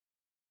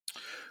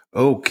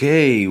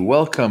Okay,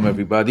 welcome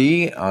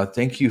everybody.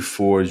 Thank you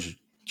for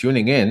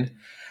tuning in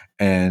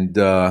and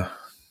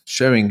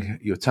sharing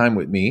your time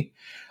with me.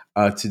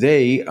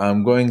 Today,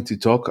 I'm going to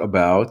talk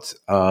about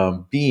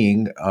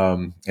being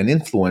an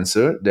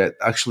influencer that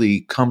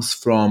actually comes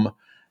from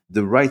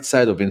the right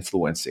side of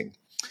influencing.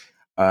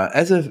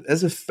 As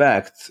a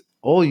fact,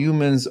 all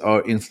humans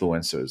are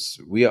influencers.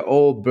 We are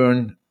all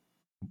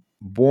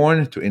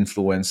born to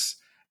influence.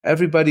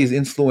 Everybody is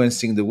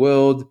influencing the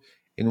world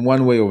in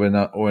one way or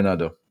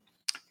another.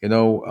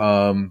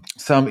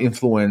 Some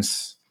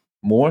influence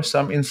more,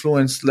 some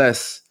influence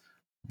less,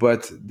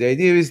 but the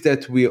idea is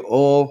that we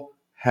all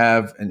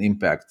have an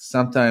impact.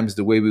 Sometimes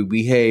the way we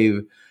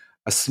behave,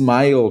 a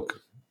smile,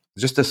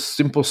 just a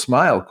simple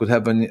smile could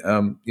have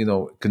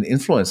can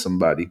influence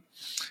somebody.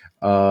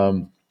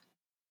 um,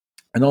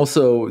 and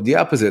also the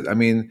opposite. I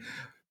mean,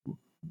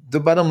 the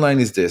bottom line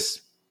is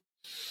this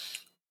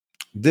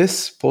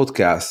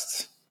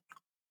podcast,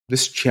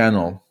 this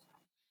channel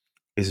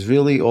is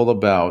really all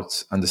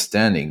about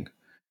understanding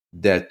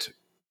that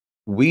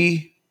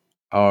we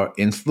are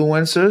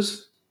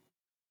influencers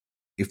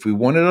if we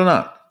want it or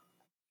not.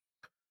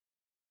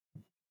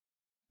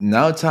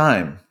 Now,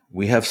 time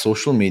we have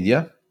social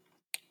media,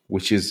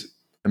 which is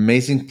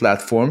amazing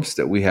platforms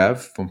that we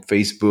have from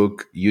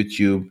Facebook,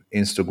 YouTube,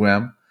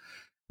 Instagram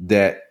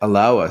that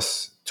allow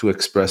us to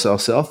express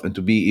ourselves and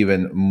to be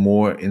even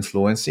more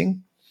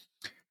influencing.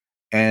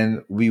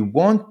 And we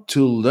want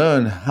to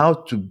learn how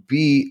to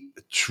be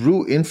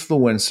true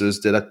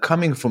influencers that are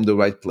coming from the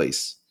right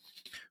place.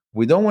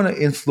 We don't want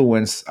to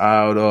influence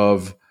out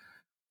of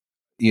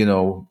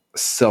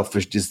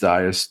selfish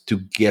desires to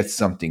get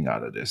something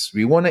out of this.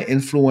 We want to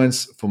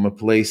influence from a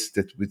place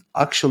that would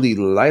actually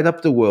light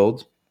up the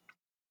world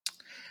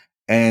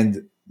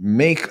and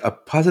make a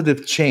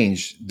positive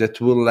change that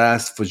will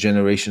last for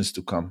generations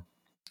to come.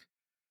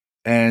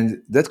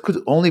 And that could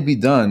only be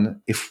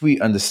done if we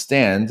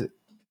understand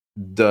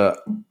the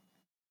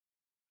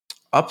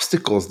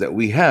obstacles that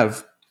we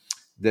have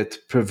that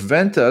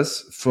prevent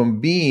us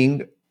from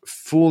being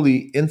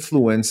fully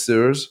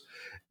influencers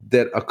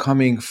that are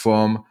coming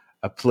from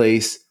a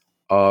place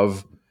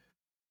of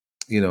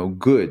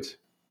good,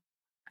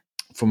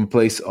 from a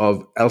place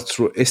of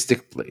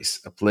altruistic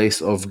place, a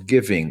place of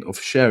giving, of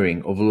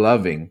sharing, of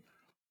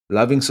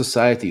loving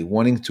society,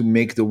 wanting to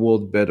make the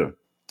world better,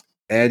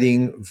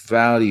 adding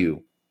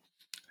value.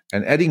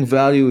 And adding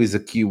value is a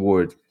key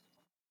word,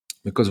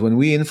 because when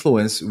we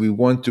influence, we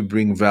want to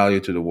bring value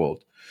to the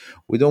world.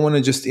 We don't want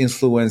to just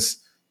influence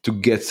to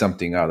get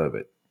something out of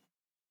it.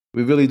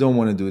 We really don't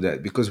want to do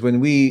that, because when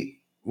we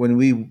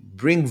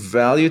bring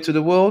value to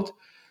the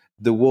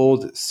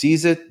world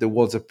sees it, the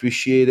world's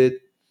appreciate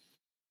it,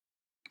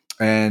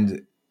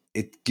 and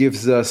it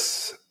gives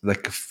us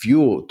like a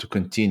fuel to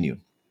continue.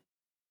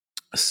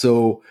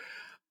 So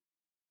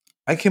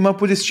I came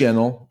up with this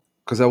channel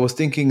because I was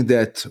thinking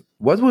that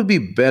what would be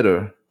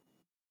better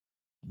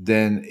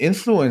than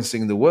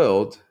influencing the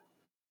world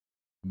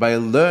by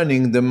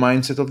learning the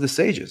mindset of the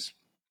sages,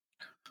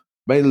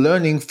 by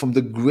learning from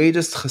the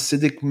greatest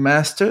Hasidic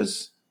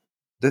masters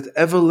that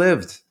ever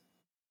lived,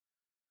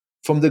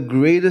 from the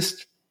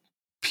greatest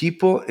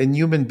people and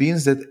human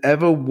beings that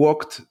ever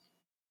walked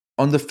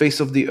on the face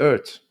of the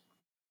earth.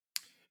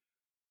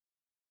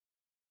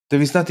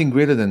 There is nothing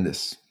greater than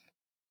this.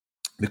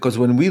 Because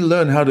when we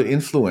learn how to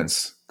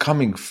influence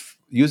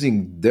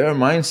using their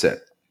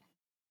mindset,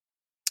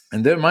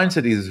 and their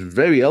mindset is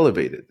very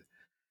elevated,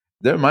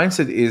 their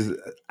mindset is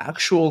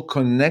actual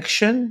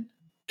connection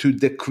to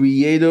the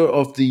creator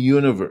of the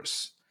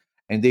universe.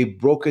 And they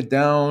broke it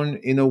down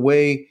in a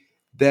way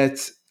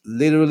that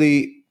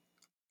literally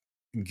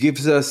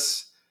gives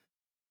us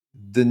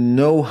the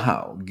know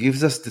how,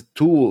 gives us the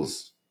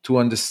tools to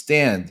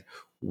understand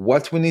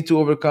what we need to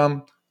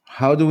overcome,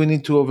 how do we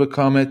need to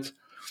overcome it,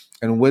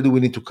 and where do we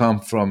need to come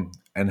from,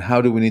 and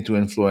how do we need to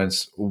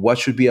influence, what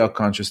should be our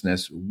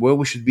consciousness, where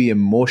we should be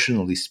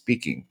emotionally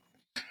speaking,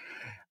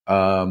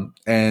 and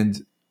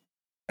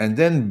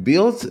then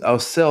build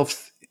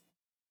ourselves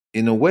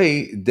in a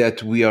way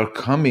that we are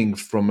coming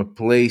from a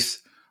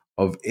place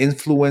of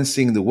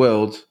influencing the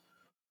world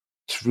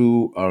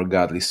through our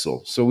godly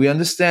soul. So we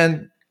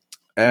understand,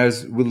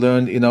 as we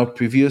learned in our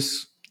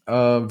previous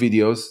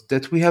videos,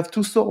 that we have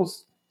two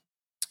souls.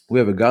 We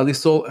have a godly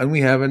soul and we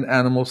have an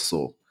animal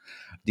soul.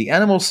 The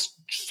animal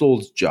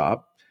soul's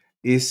job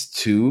is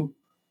to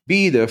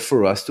be there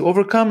for us to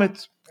overcome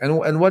it.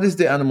 And what is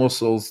the animal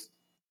soul's,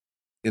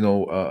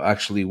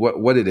 actually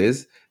what it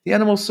is? The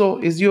animal soul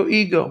is your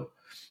ego.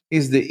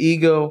 Is the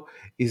ego,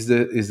 is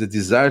the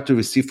desire to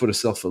receive for the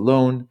self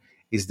alone,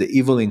 is the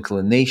evil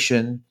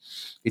inclination.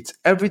 It's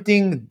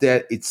everything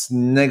that it's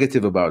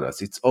negative about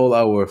us. It's all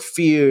our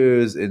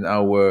fears and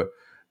our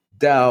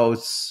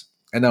doubts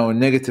and our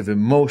negative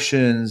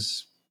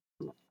emotions.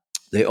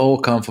 They all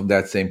come from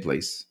that same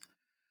place.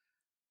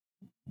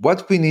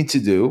 What we need to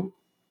do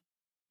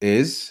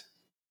is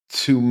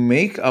to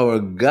make our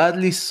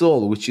godly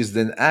soul, which is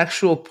an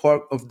actual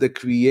part of the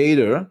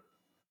creator,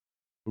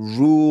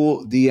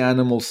 rule the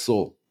animal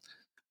soul.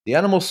 The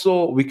animal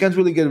soul, we can't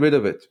really get rid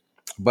of it,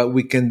 but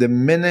we can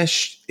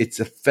diminish its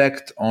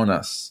effect on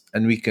us,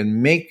 and we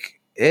can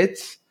make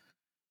it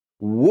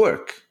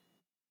work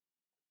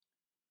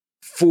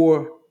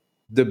for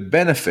the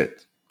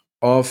benefit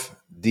of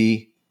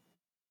the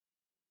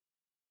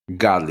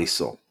godly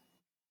soul.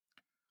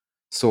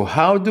 So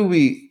how do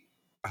we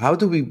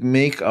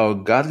make our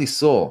godly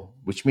soul,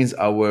 which means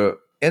our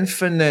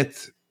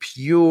infinite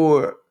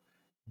pure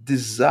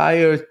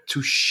desire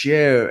to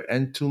share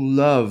and to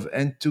love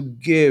and to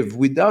give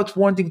without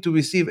wanting to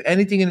receive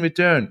anything in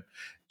return,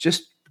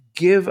 just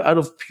give out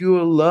of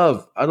pure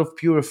love, out of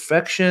pure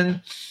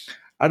affection,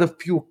 out of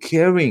pure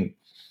caring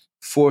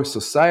for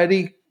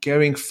society,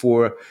 caring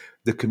for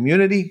the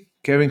community,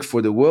 caring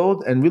for the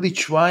world, and really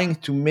trying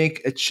to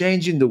make a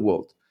change in the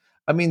world.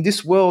 I mean,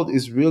 this world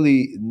is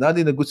really not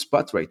in a good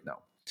spot right now.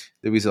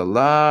 There is a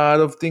lot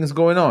of things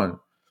going on.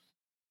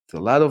 There's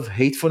a lot of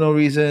hate for no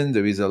reason.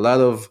 There is a lot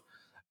of,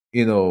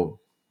 you know,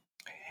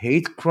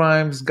 hate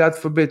crimes. God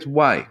forbid.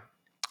 Why?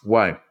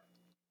 Why?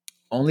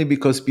 Only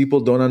because people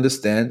don't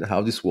understand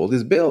how this world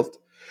is built.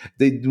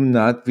 They do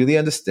not really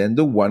understand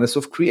the oneness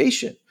of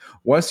creation.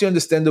 Once you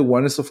understand the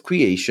oneness of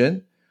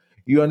creation,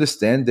 you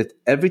understand that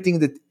everything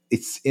that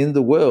it's in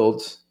the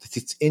world, that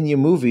it's in your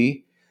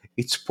movie,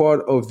 it's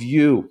part of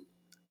you.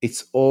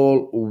 It's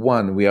all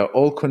one. We are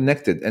all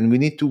connected, and we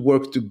need to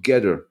work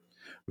together,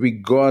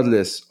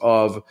 regardless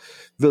of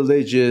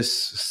religious,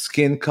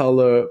 skin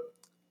color,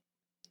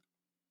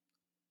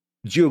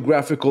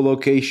 geographical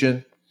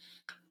location.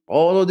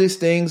 All of these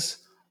things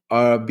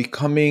are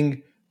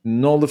becoming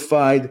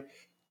nullified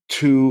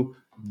to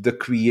the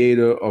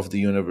creator of the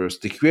universe.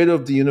 The creator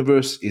of the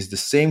universe is the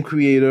same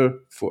creator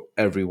for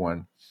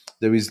everyone.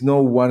 There is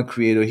no one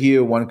creator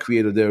here, one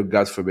creator there,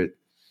 God forbid.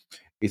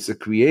 It's a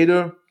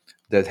creator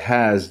that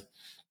has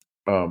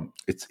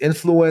its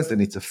influence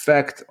and its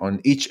effect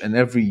on each and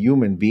every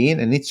human being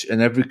and each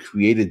and every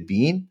created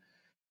being,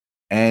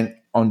 and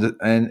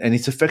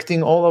it's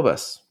affecting all of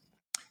us.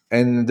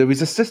 And there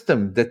is a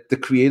system that the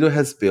creator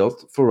has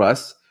built for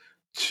us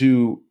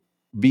to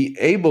be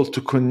able to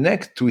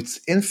connect to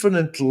its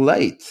infinite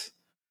light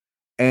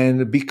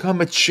and become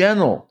a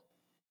channel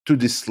to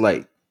this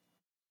light.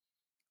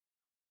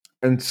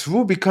 And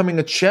through becoming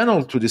a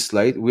channel to this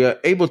light, we are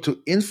able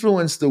to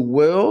influence the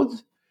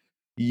world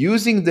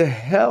using the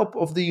help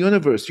of the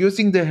universe,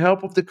 using the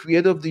help of the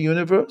creator of the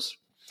universe,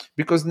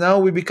 because now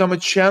we become a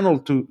channel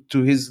to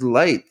his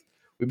light.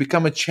 We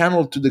become a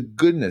channel to the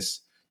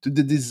goodness, to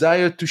the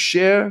desire to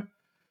share,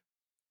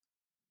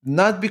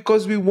 not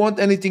because we want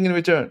anything in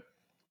return,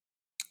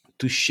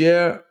 to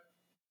share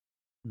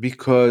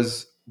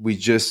because we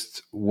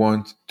just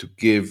want to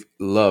give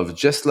love.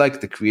 Just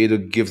like the creator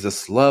gives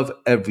us love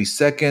every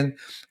second,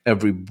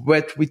 every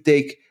breath we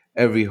take,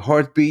 every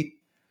heartbeat,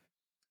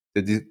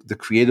 the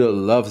creator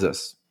loves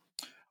us.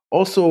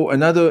 Also,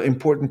 another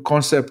important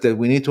concept that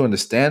we need to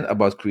understand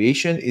about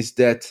creation is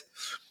that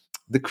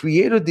the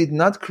creator did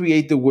not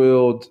create the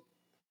world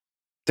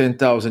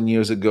 10,000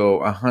 years ago,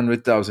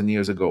 100,000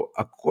 years ago.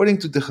 According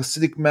to the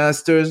Hasidic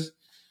masters,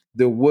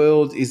 the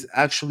world is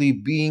actually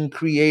being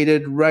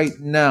created right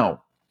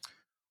now,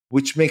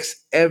 which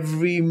makes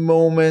every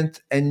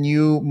moment a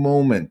new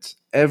moment.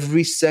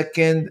 Every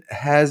second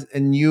has a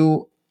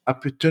new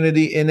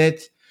opportunity in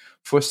it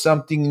for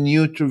something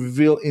new to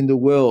reveal in the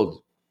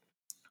world.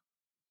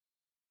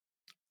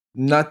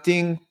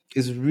 Nothing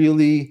is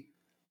really,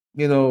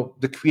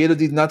 the creator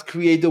did not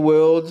create the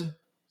world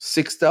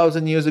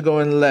 6,000 years ago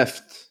and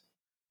left.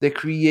 The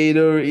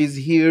creator is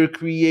here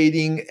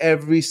creating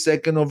every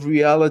second of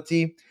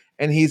reality,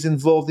 and he's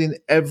involved in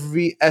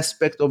every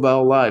aspect of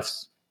our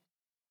lives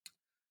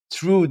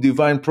through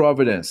divine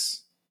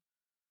providence,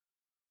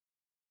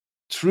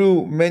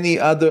 through many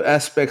other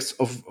aspects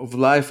of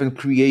life and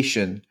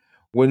creation.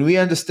 When we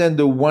understand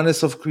the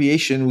oneness of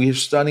creation, we are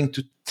starting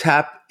to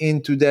tap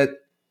into that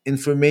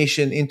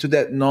information, into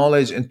that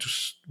knowledge, and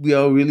we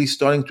are really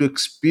starting to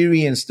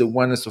experience the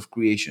oneness of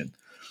creation.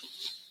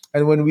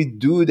 And when we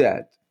do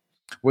that,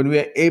 when we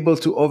are able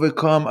to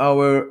overcome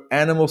our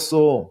animal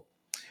soul,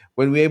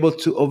 when we're able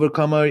to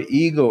overcome our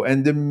ego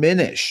and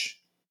diminish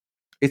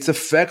its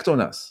effect on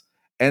us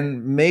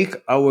and make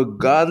our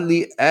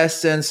godly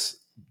essence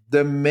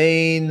the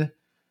main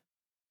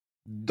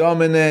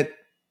dominant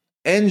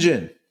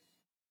engine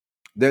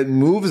that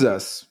moves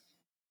us,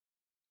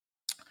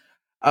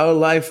 our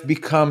life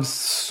becomes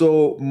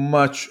so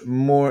much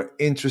more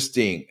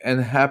interesting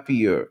and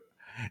happier.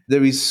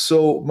 There is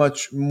so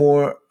much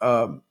more,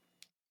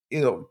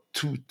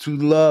 to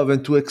love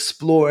and to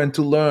explore and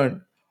to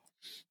learn.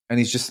 And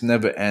it just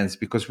never ends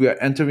because we are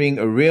entering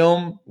a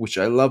realm which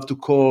I love to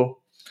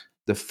call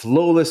the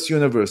flawless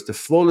universe. The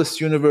flawless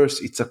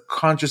universe, it's a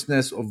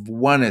consciousness of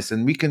oneness,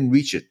 and we can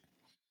reach it.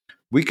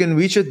 We can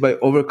reach it by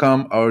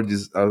overcome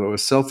our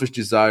selfish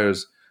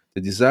desires,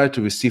 the desire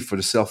to receive for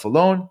the self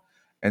alone,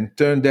 and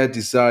turn that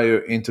desire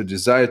into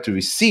desire to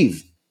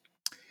receive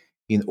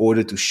in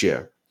order to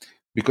share.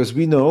 Because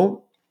we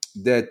know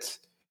that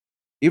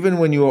even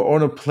when you are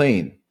on a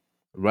plane,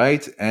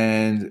 right,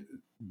 and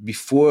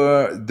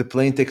before the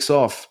plane takes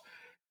off,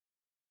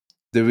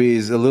 there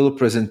is a little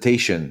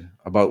presentation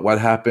about what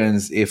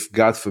happens if,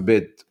 God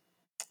forbid,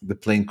 the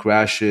plane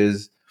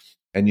crashes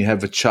and you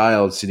have a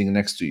child sitting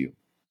next to you.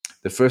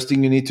 The first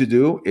thing you need to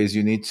do is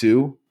you need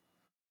to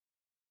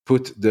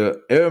put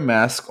the air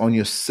mask on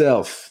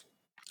yourself,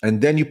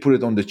 and then you put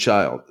it on the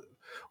child.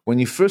 When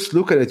you first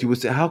look at it, you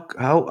would say,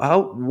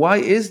 why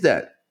is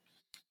that?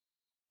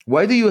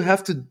 Why do you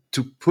have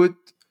to put,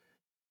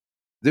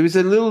 there is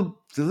the little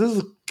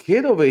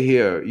kid over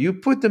here. You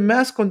put the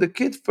mask on the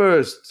kid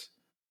first.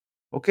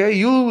 Okay,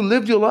 you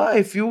lived your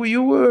life.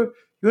 You're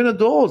an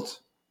adult.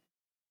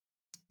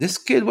 This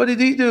kid, what did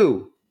he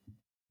do?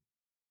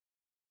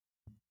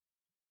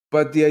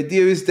 But the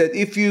idea is that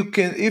if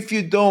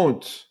you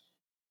don't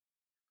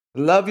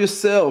love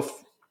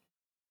yourself,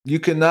 you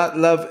cannot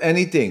love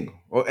anything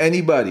or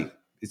anybody.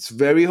 It's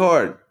very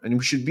hard. And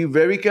we should be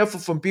very careful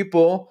from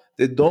people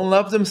that don't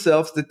love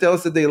themselves, that tell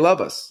us that they love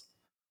us.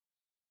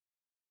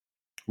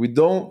 We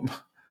don't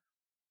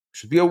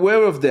should be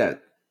aware of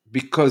that,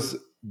 because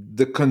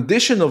the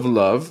condition of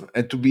love,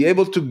 and to be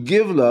able to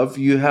give love,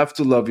 you have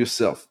to love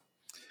yourself.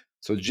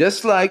 So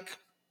just like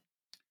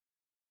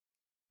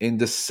in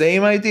the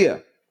same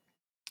idea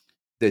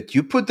that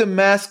you put the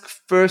mask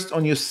first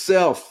on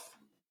yourself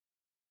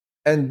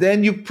and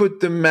then you put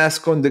the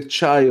mask on the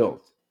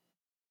child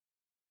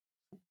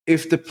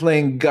if the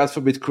plane, God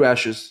forbid,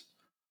 crashes,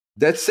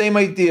 that same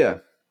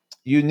idea,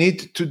 you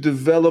need to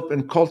develop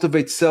and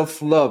cultivate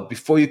self-love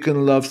before you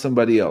can love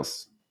somebody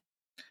else.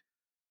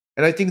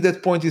 And I think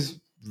that point is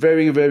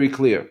very, very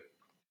clear.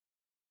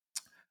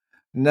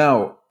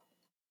 Now,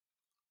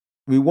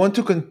 we want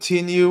to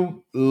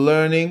continue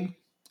learning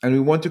and we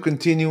want to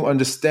continue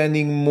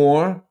understanding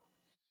more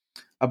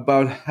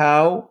about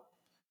how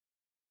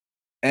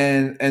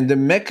and the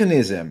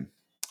mechanism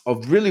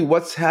of really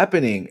what's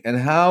happening and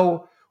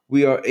how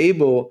we are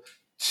able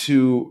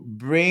to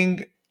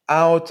bring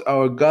out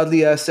our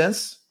godly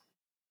essence,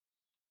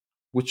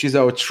 which is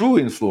our true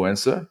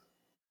influencer,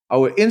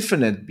 our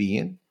infinite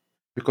being.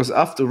 Because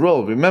after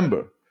all,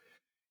 remember,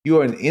 you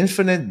are an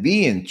infinite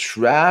being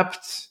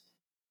trapped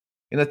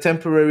in a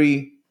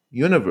temporary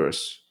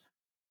universe.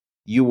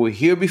 You were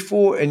here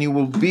before and you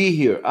will be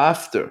here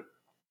after.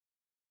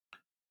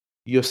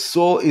 Your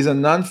soul is a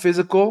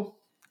non-physical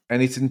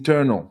and it's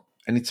internal,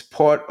 and it's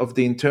part of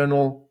the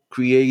internal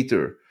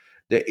creator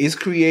that is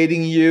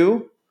creating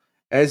you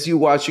as you're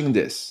watching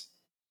this.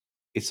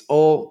 It's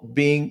all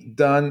being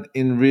done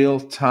in real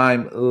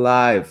time,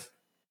 live.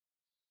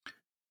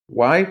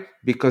 Why?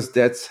 Because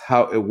that's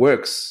how it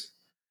works.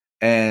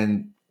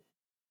 And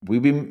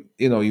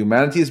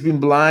humanity has been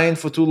blind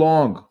for too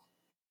long.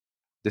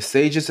 The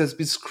sages has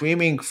been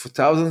screaming for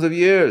thousands of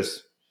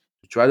years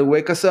to try to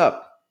wake us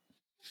up.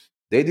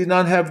 They did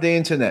not have the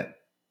internet.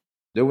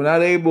 They were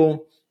not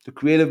able to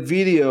create a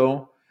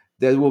video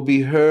that will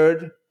be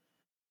heard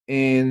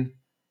in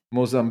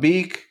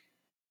Mozambique,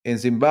 in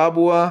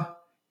Zimbabwe,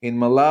 in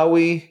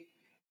Malawi,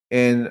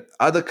 and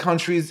other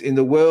countries in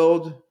the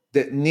world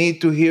that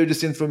need to hear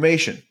this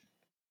information.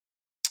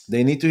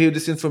 They need to hear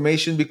this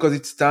information because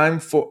it's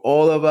time for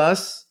all of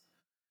us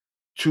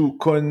to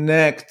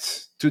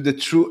connect to the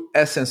true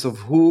essence of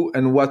who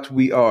and what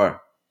we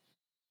are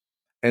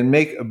and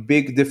make a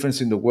big difference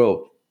in the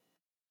world.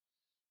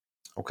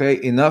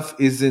 Okay, enough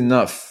is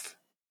enough.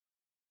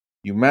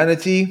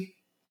 Humanity,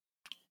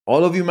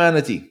 all of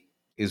humanity,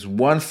 is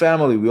one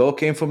family. We all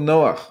came from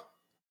Noah.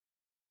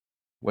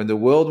 When the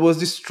world was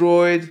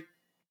destroyed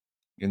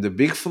in the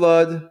big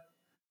flood,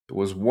 there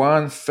was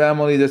one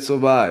family that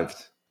survived.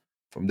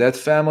 From that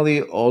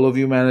family, all of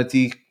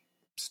humanity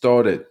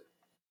started.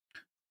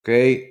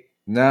 Okay,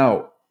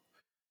 now,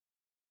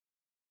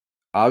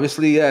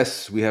 obviously,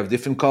 yes, we have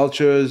different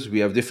cultures, we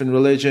have different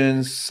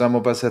religions, some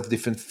of us have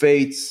different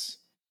faiths,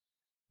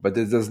 but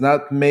it does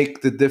not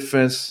make the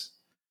difference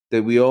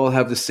that we all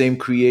have the same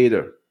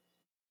creator.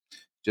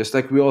 Just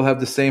like we all have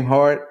the same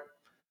heart,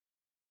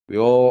 we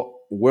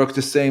all work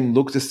the same,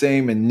 look the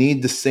same, and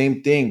need the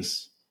same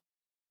things.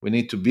 We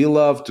need to be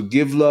loved, to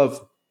give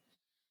love,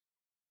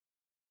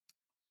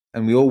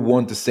 and we all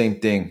want the same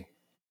thing,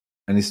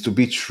 and it's to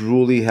be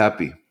truly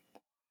happy.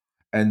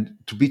 And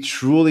to be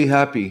truly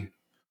happy,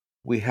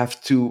 we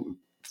have to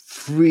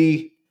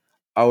free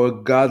our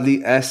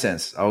godly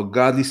essence, our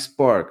godly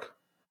spark,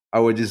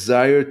 our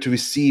desire to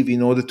receive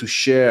in order to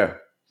share.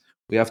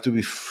 We have to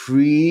be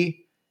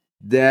free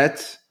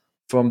that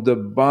from the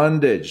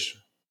bondage,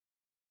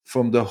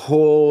 from the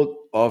hold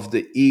of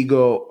the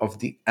ego, of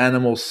the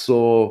animal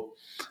soul,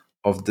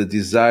 of the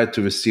desire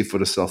to receive for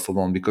the self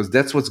alone, because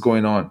that's what's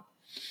going on.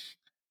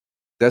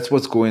 That's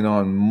what's going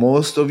on.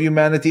 Most of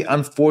humanity,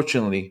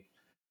 unfortunately,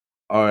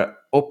 are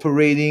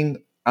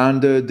operating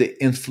under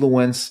the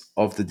influence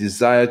of the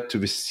desire to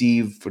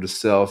receive for the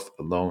self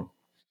alone.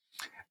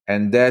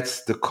 And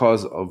that's the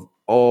cause of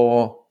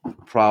all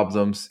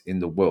problems in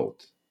the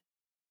world.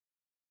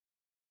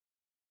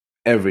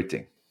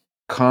 Everything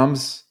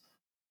comes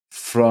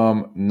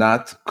from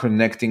not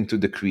connecting to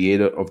the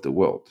creator of the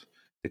world.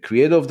 The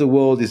creator of the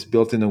world is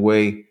built in a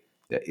way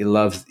that He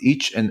loves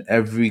each and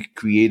every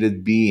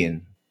created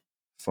being,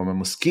 from a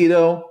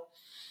mosquito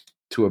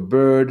to a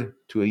bird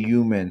to a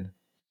human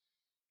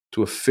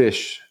to a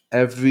fish.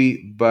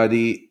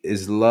 Everybody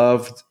is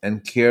loved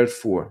and cared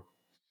for.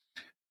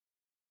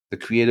 The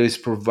Creator is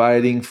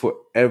providing for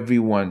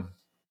everyone,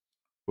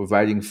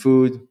 providing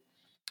food,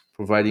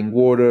 providing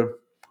water,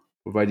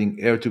 providing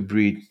air to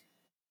breathe.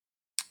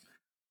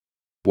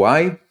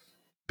 Why?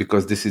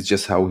 Because this is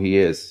just how He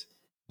is.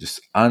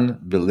 Just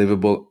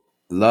unbelievable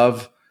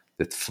love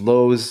that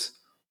flows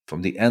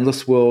from the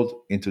endless world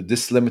into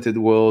this limited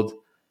world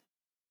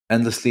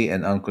endlessly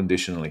and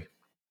unconditionally.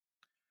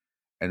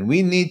 And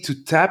we need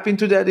to tap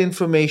into that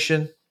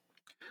information,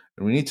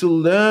 and we need to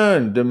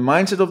learn the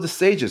mindset of the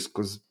sages,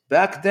 because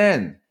back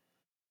then,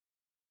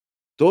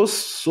 those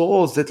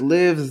souls that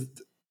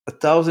lived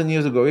 1,000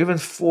 years ago, even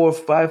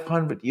 400,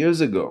 500 years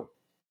ago,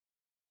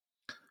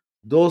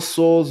 those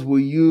souls were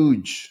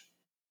huge.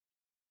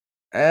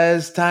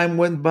 As time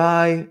went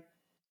by,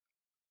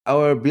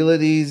 our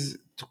abilities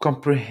to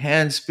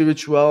comprehend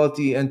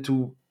spirituality and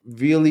to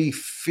really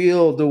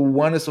feel the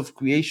oneness of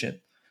creation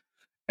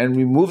and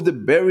remove the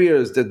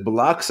barriers that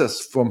blocks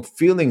us from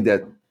feeling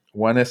that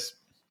oneness,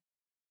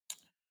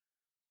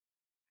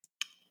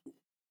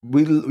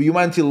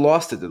 humanity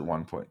lost it at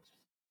one point.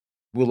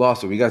 We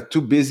lost it. We got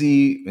too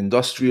busy,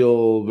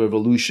 industrial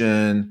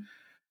revolution,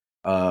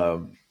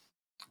 um,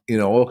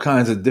 all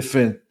kinds of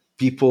different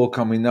people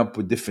coming up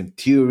with different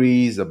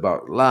theories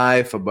about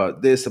life,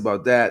 about this,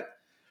 about that.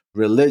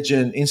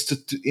 Religion,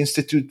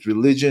 institute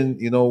religion,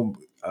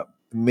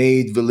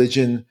 made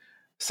religion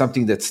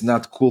something that's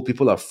not cool.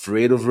 People are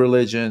afraid of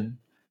religion.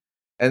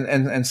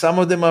 And some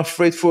of them are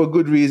afraid for a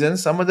good reason.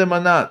 Some of them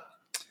are not.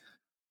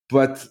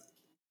 But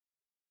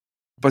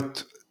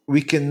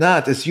we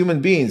cannot, as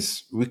human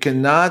beings, we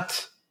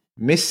cannot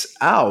miss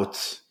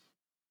out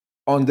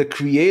on the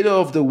creator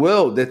of the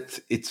world, that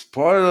it's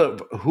part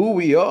of who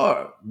we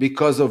are,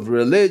 because of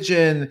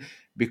religion,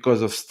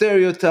 because of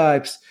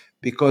stereotypes,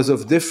 because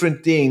of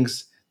different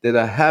things that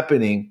are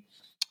happening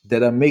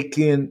that are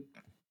making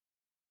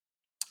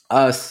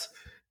us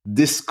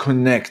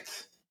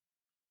disconnect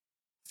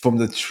from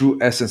the true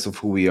essence of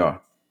who we are.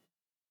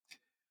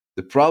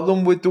 The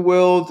problem with the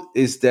world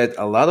is that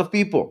a lot of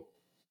people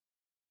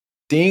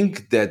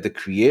think that the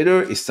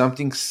creator is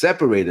something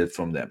separated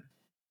from them,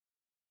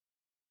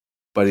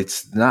 but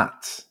it's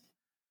not.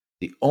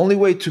 The only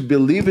way to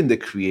believe in the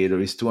Creator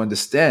is to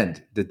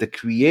understand that the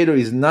Creator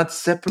is not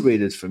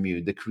separated from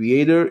you. The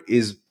Creator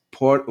is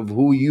part of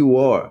who you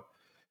are,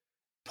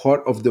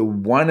 part of the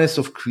oneness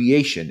of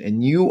creation,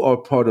 and you are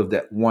part of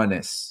that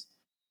oneness.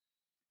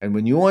 And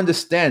when you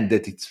understand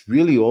that it's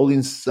really all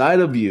inside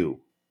of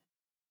you,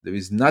 there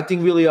is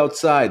nothing really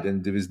outside,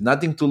 and there is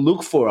nothing to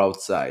look for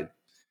outside,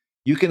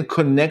 you can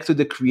connect to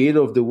the Creator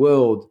of the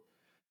world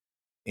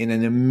in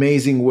an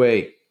amazing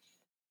way.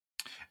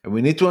 And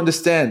we need to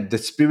understand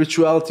that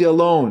spirituality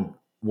alone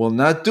will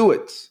not do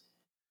it.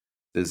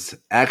 This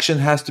action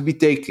has to be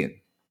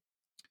taken.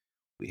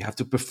 We have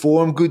to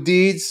perform good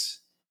deeds.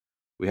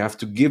 We have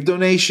to give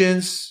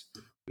donations.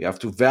 We have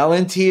to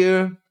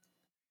volunteer,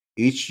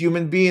 each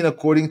human being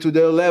according to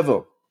their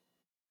level.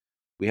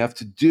 We have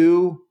to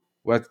do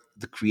what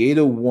the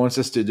Creator wants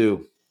us to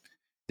do.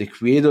 The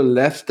Creator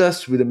left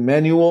us with a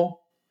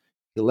manual.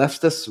 He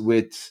left us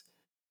with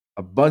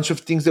a bunch of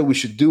things that we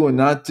should do or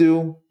not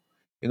do.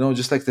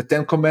 Just like the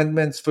 10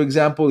 Commandments, for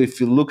example.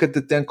 If you look at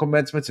the 10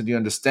 Commandments and you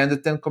understand the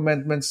 10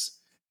 Commandments,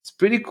 it's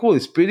pretty cool.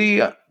 It's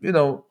pretty,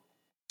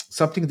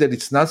 something that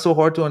it's not so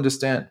hard to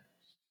understand.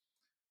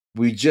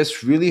 We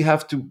just really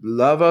have to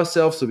love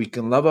ourselves so we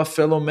can love our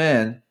fellow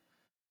man,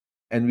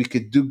 and we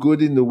could do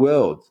good in the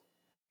world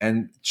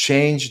and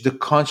change the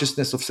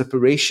consciousness of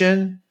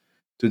separation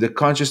to the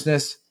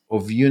consciousness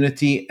of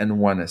unity and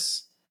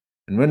oneness.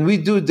 And when we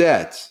do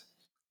that,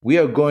 we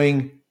are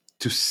going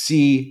to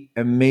see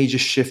a major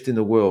shift in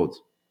the world.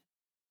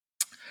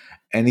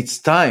 And it's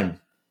time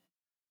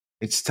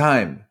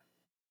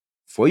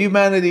for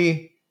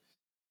humanity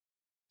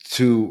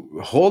to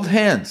hold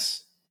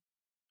hands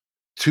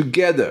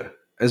together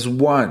as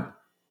one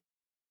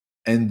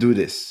and do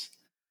this.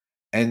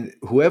 And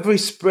whoever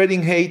is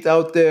spreading hate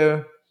out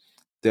there,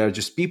 they are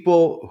just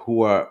people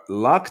who are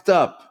locked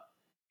up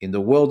in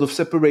the world of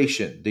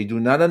separation. They do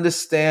not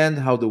understand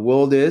how the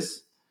world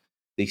is.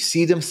 They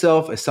see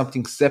themselves as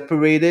something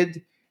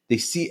separated. They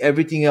see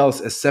everything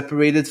else as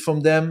separated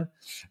from them,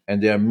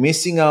 and they are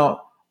missing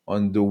out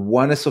on the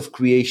oneness of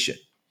creation.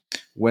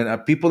 When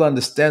people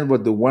understand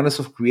what the oneness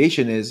of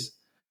creation is,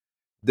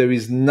 there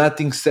is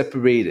nothing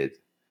separated.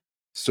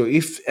 So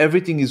if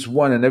everything is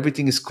one and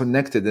everything is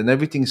connected and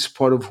everything is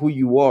part of who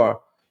you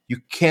are, you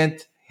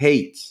can't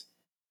hate.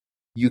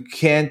 You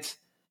can't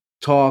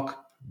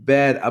talk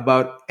bad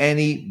about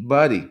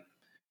anybody,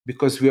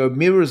 because we are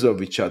mirrors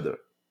of each other.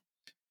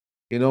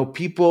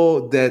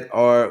 People that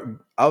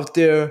are out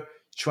there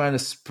trying to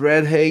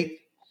spread hate,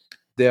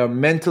 they are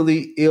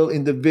mentally ill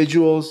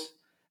individuals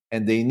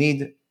and they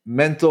need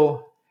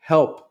mental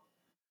help.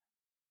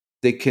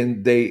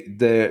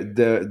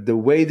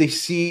 The way they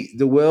see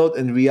the world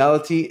and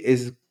reality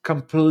is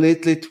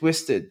completely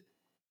twisted.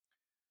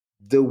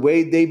 The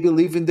way they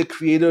believe in the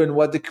creator and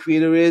what the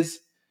creator is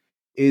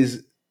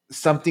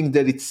something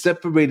that it's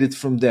separated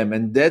from them,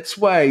 and that's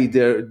why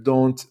they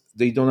don't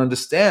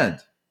understand.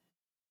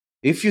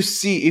 If you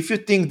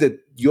think that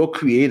your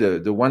creator,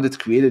 the one that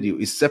created you,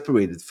 is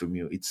separated from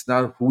you, it's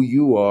not who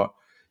you are.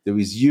 There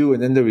is you,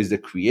 and then there is the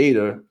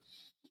creator.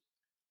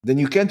 Then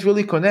you can't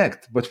really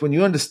connect. But when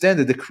you understand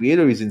that the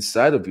creator is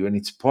inside of you and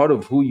it's part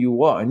of who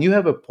you are, and you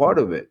have a part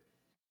of it,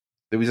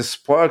 there is a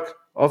spark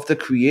of the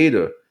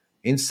creator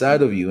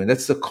inside of you, and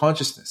that's the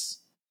consciousness.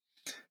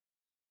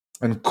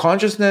 And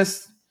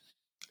consciousness,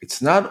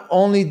 it's not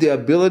only the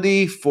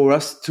ability for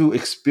us to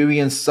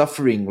experience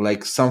suffering,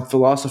 like some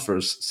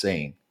philosophers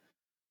saying.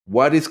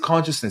 What is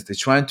consciousness? They're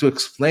trying to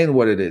explain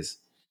what it is.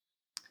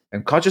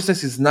 And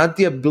consciousness is not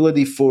the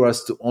ability for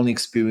us to only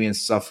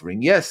experience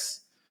suffering.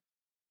 Yes,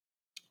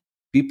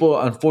 people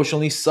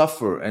unfortunately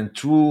suffer, and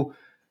through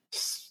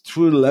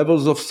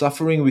levels of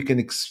suffering, we can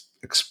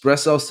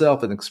express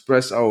ourselves and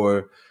express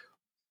our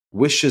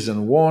wishes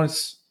and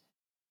wants.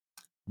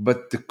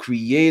 But the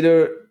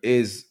creator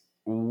is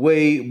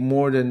way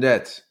more than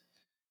that.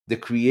 The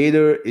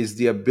creator is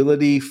the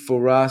ability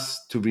for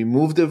us to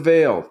remove the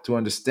veil, to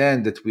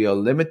understand that we are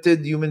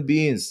limited human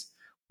beings.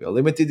 We are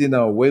limited in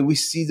our way we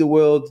see the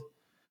world.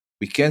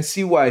 We can't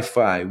see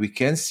Wi-Fi. We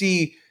can't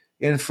see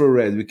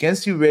infrared. We can't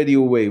see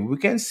radio wave. We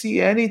can't see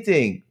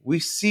anything. We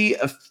see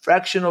a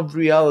fraction of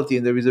reality,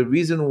 and there is a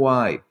reason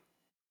why.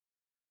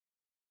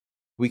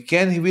 We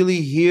can't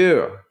really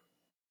hear,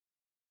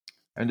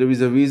 and there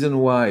is a reason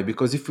why.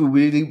 Because if we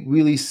really,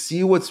 really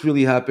see what's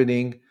really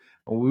happening,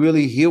 and we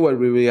really hear what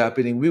really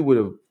happening, we would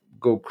have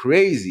go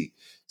crazy.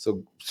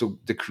 So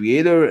the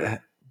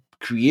Creator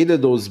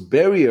created those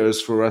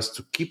barriers for us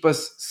to keep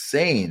us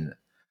sane,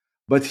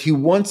 but He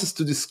wants us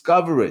to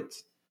discover it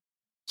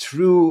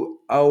through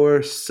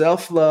our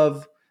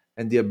self-love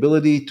and the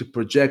ability to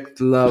project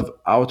love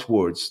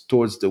outwards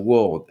towards the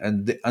world,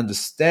 and the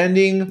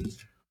understanding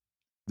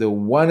the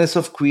oneness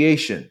of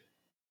creation.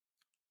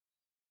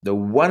 The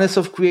oneness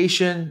of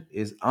creation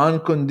is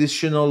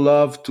unconditional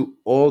love to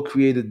all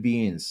created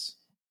beings.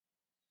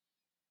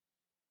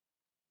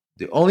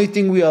 The only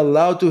thing we are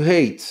allowed to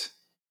hate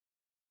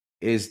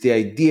is the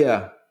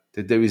idea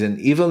that there is an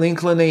evil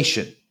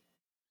inclination,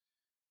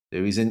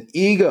 there is an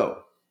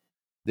ego,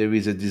 there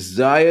is a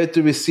desire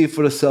to receive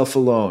for the self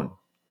alone,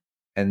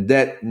 and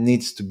that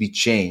needs to be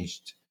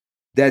changed.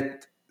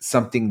 That's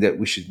something that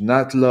we should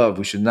not love,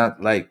 we should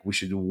not like. We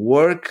should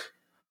work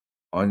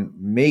on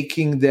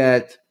making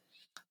that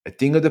a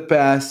thing of the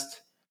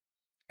past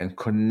and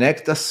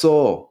connect us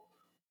soul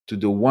to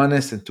the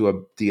oneness and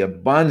to the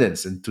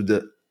abundance and to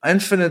the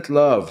infinite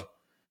love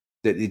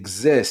that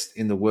exists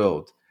in the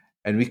world.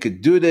 And we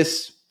could do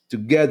this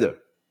together.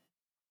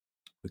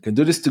 We can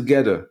do this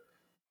together.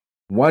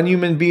 One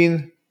human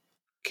being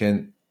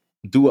can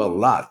do a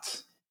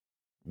lot.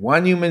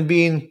 One human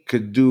being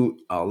could do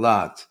a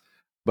lot.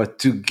 But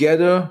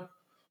together,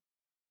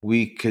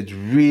 we could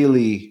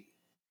really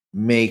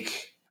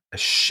make a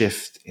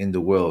shift in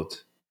the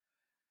world.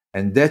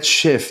 And that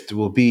shift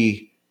will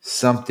be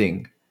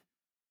something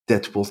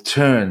that will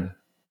turn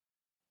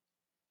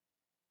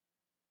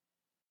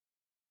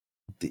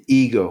the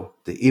ego,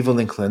 the evil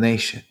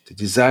inclination, the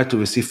desire to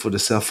receive for the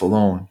self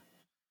alone,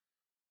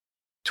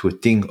 to a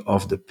thing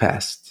of the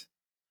past.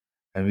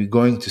 And we're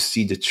going to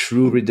see the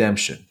true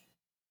redemption.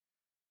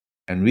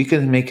 And we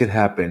can make it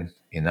happen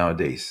in our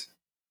days.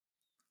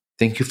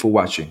 Thank you for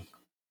watching.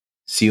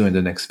 See you in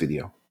the next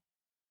video.